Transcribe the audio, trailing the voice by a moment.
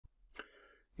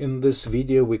In this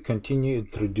video, we continue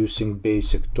introducing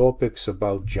basic topics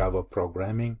about Java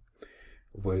programming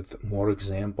with more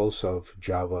examples of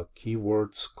Java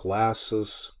keywords,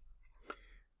 classes,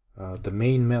 the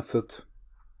main method,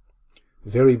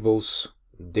 variables,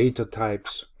 data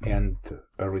types, and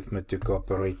arithmetic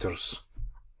operators.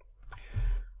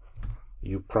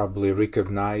 You probably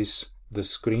recognize the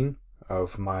screen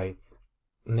of my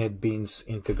NetBeans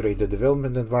integrated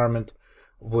development environment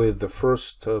with the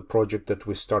first project that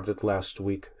we started last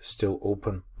week still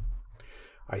open.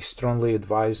 I strongly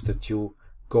advise that you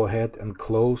go ahead and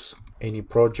close any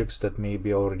projects that may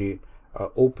be already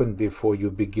open before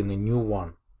you begin a new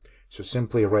one. So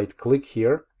simply right click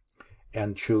here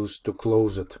and choose to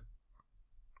close it.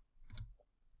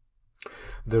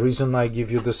 The reason I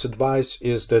give you this advice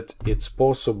is that it's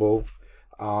possible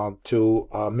to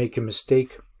make a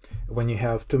mistake when you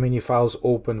have too many files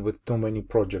open with too many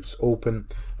projects open.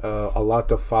 A lot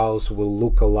of files will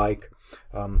look alike,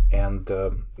 and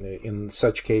in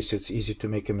such case it's easy to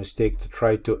make a mistake to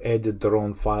try to edit the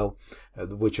wrong file,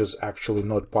 which is actually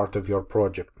not part of your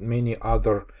project. Many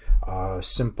other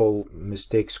simple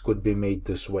mistakes could be made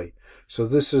this way. So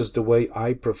this is the way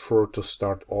I prefer to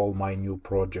start all my new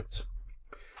projects.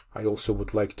 I also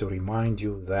would like to remind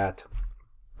you that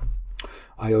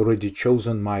I already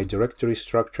chosen my directory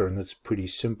structure, and it's pretty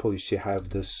simple. You see, I have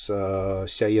this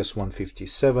CIS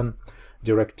 157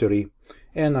 directory,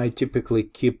 and I typically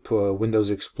keep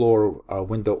Windows Explorer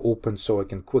window open so I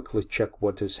can quickly check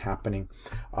what is happening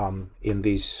in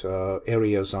these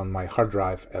areas on my hard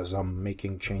drive as I'm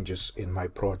making changes in my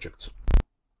projects.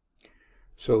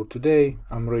 So today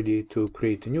I'm ready to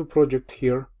create a new project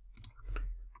here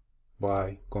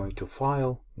by going to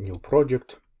File, New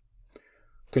Project.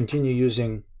 Continue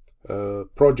using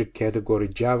project category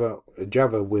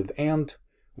Java with AND,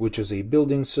 which is a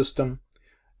building system,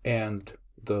 and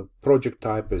the project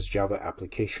type is Java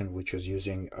application, which is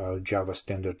using Java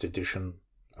Standard Edition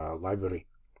library.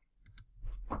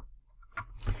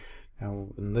 Now,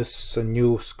 when this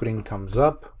new screen comes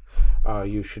up,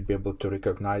 you should be able to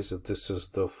recognize that this is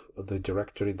the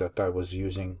directory that I was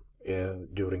using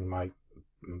during my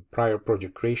prior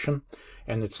project creation,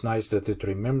 and it's nice that it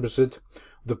remembers it.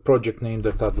 The project name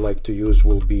that I'd like to use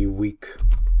will be week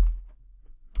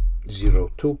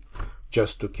 02,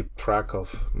 just to keep track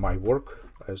of my work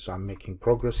as I'm making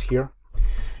progress here.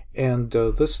 And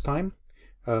this time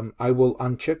I will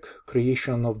uncheck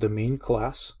creation of the main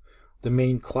class. The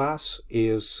main class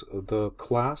is the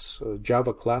class,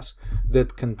 Java class,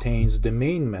 that contains the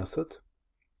main method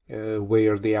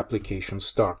where the application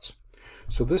starts.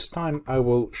 So this time I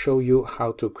will show you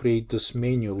how to create this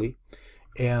manually,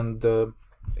 and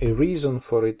a reason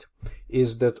for it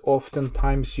is that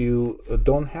oftentimes you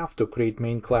don't have to create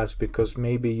main class because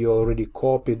maybe you already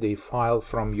copied a file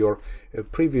from your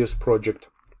previous project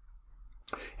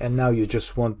and now you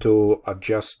just want to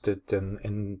adjust it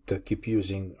and keep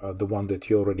using the one that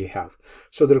you already have.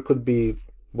 So there could be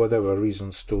whatever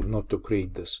reasons to not to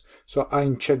create this. So I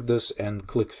uncheck this and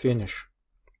click Finish.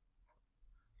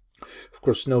 Of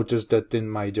course, notice that in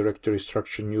my directory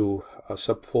structure, new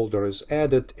subfolder is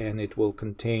added, and it will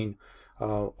contain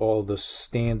all the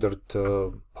standard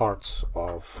parts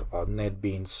of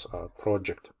NetBeans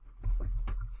project.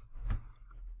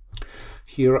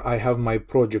 Here I have my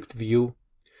project view,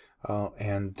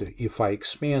 and if I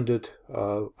expand it,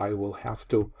 I will have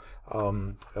to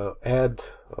add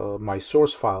my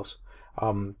source files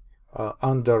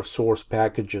under source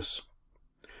packages.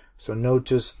 So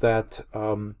notice that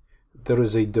there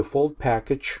is a default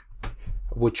package,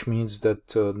 which means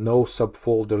that no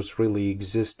subfolders really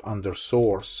exist under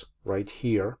source right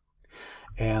here.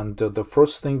 And the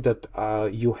first thing that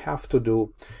you have to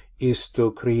do is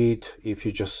to create, if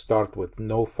you just start with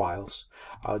no files,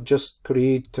 just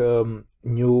create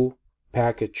new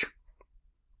package.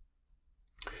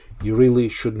 You really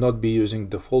should not be using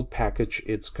default package.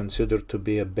 It's considered to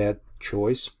be a bad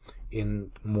choice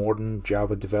in modern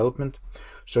Java development.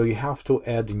 So you have to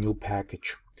add a new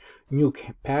package. New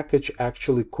package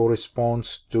actually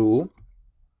corresponds to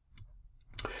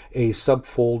a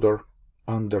subfolder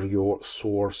under your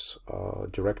source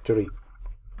directory.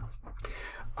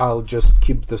 I'll just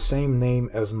keep the same name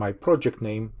as my project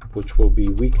name, which will be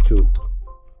week 2.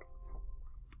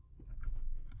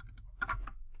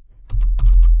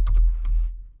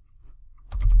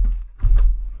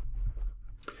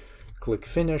 Click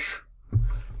Finish.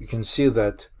 You can see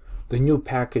that the new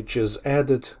package is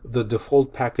added, the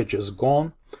default package is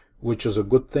gone, which is a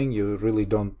good thing. You really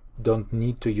don't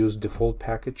need to use default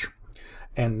package.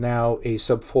 and now a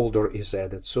subfolder is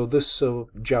added. So this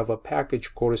Java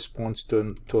package corresponds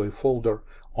to a folder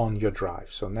on your drive.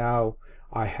 So now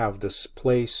I have this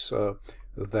place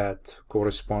that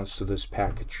corresponds to this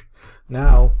package.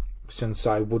 Now, since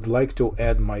I would like to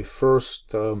add my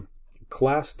first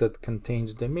class that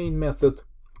contains the main method,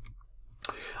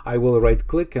 I will right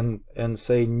click and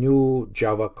say new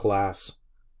Java class.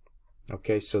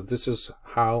 Okay, so this is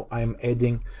how I'm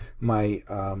adding my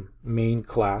main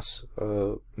class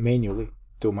manually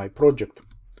to my project.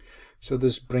 So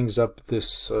this brings up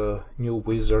this new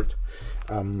wizard.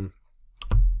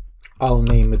 I'll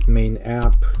name it main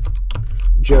app,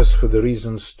 just for the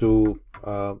reasons to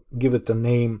give it a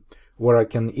name where I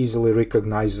can easily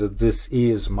recognize that this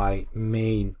is my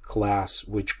main class,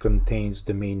 which contains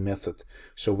the main method.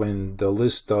 So when the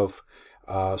list of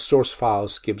source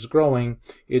files keeps growing,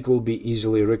 it will be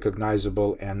easily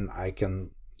recognizable and I can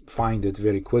find it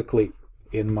very quickly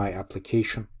in my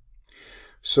application.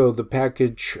 So the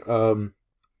package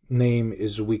name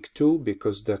is week 2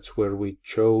 because that's where we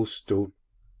chose to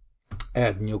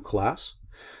add new class.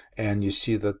 And you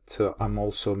see that I'm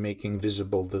also making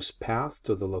visible this path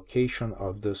to the location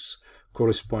of this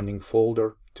corresponding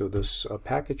folder to this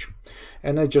package.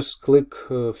 And I just click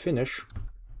finish,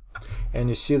 and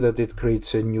you see that it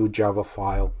creates a new Java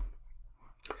file.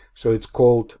 So it's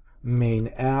called main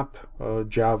app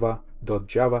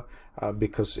java.java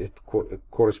because it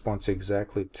corresponds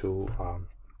exactly to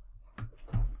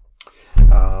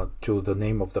the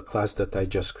name of the class that I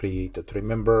just created.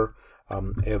 Remember,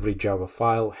 every Java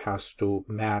file has to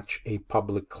match a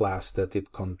public class that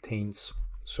it contains.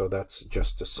 So that's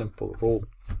just a simple rule.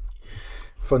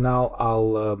 For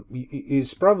now,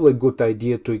 it's probably a good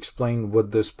idea to explain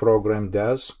what this program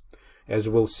does, as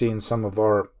we'll see in some of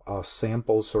our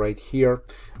samples right here.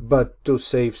 But to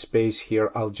save space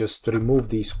here, I'll just remove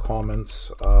these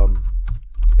comments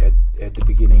at the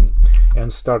beginning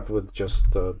and start with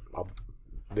just a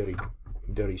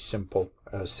very simple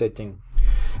setting.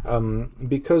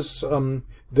 Because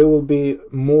there will be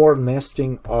more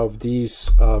nesting of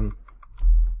these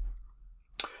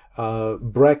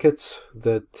brackets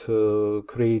that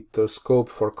create a scope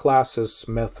for classes,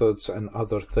 methods, and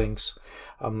other things.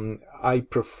 I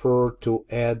prefer to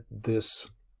add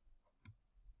this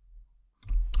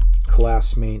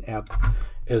class main app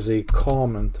as a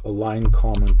comment, a line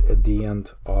comment at the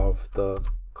end of the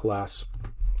class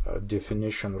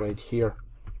definition right here.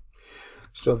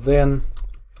 So then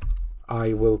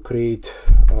I will create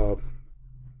a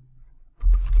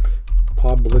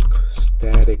public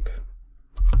static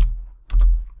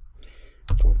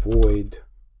void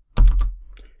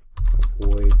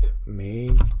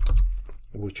main,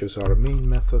 which is our main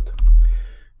method.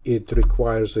 It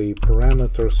requires a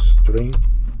parameter string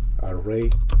array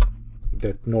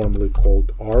that normally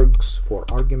called args for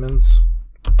arguments,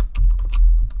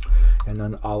 and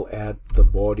then I'll add the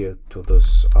body to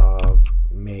this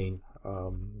main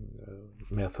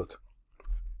method.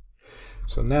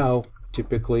 So now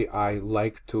typically I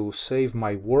like to save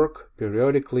my work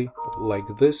periodically like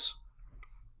this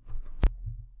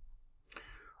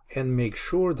and make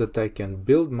sure that I can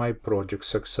build my project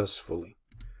successfully.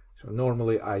 So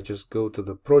normally I just go to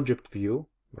the project view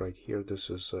right here. This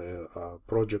is a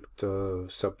project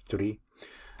sub-tree,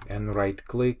 and right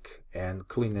click and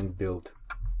clean and build.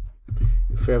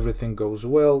 If everything goes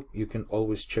well, you can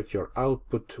always check your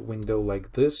output window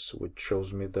like this, which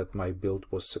shows me that my build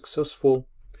was successful.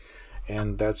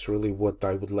 And that's really what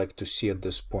I would like to see at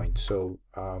this point. So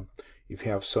if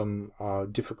you have some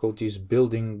difficulties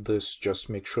building this, just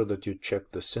make sure that you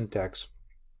check the syntax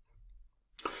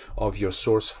of your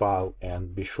source file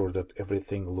and be sure that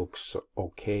everything looks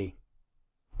okay.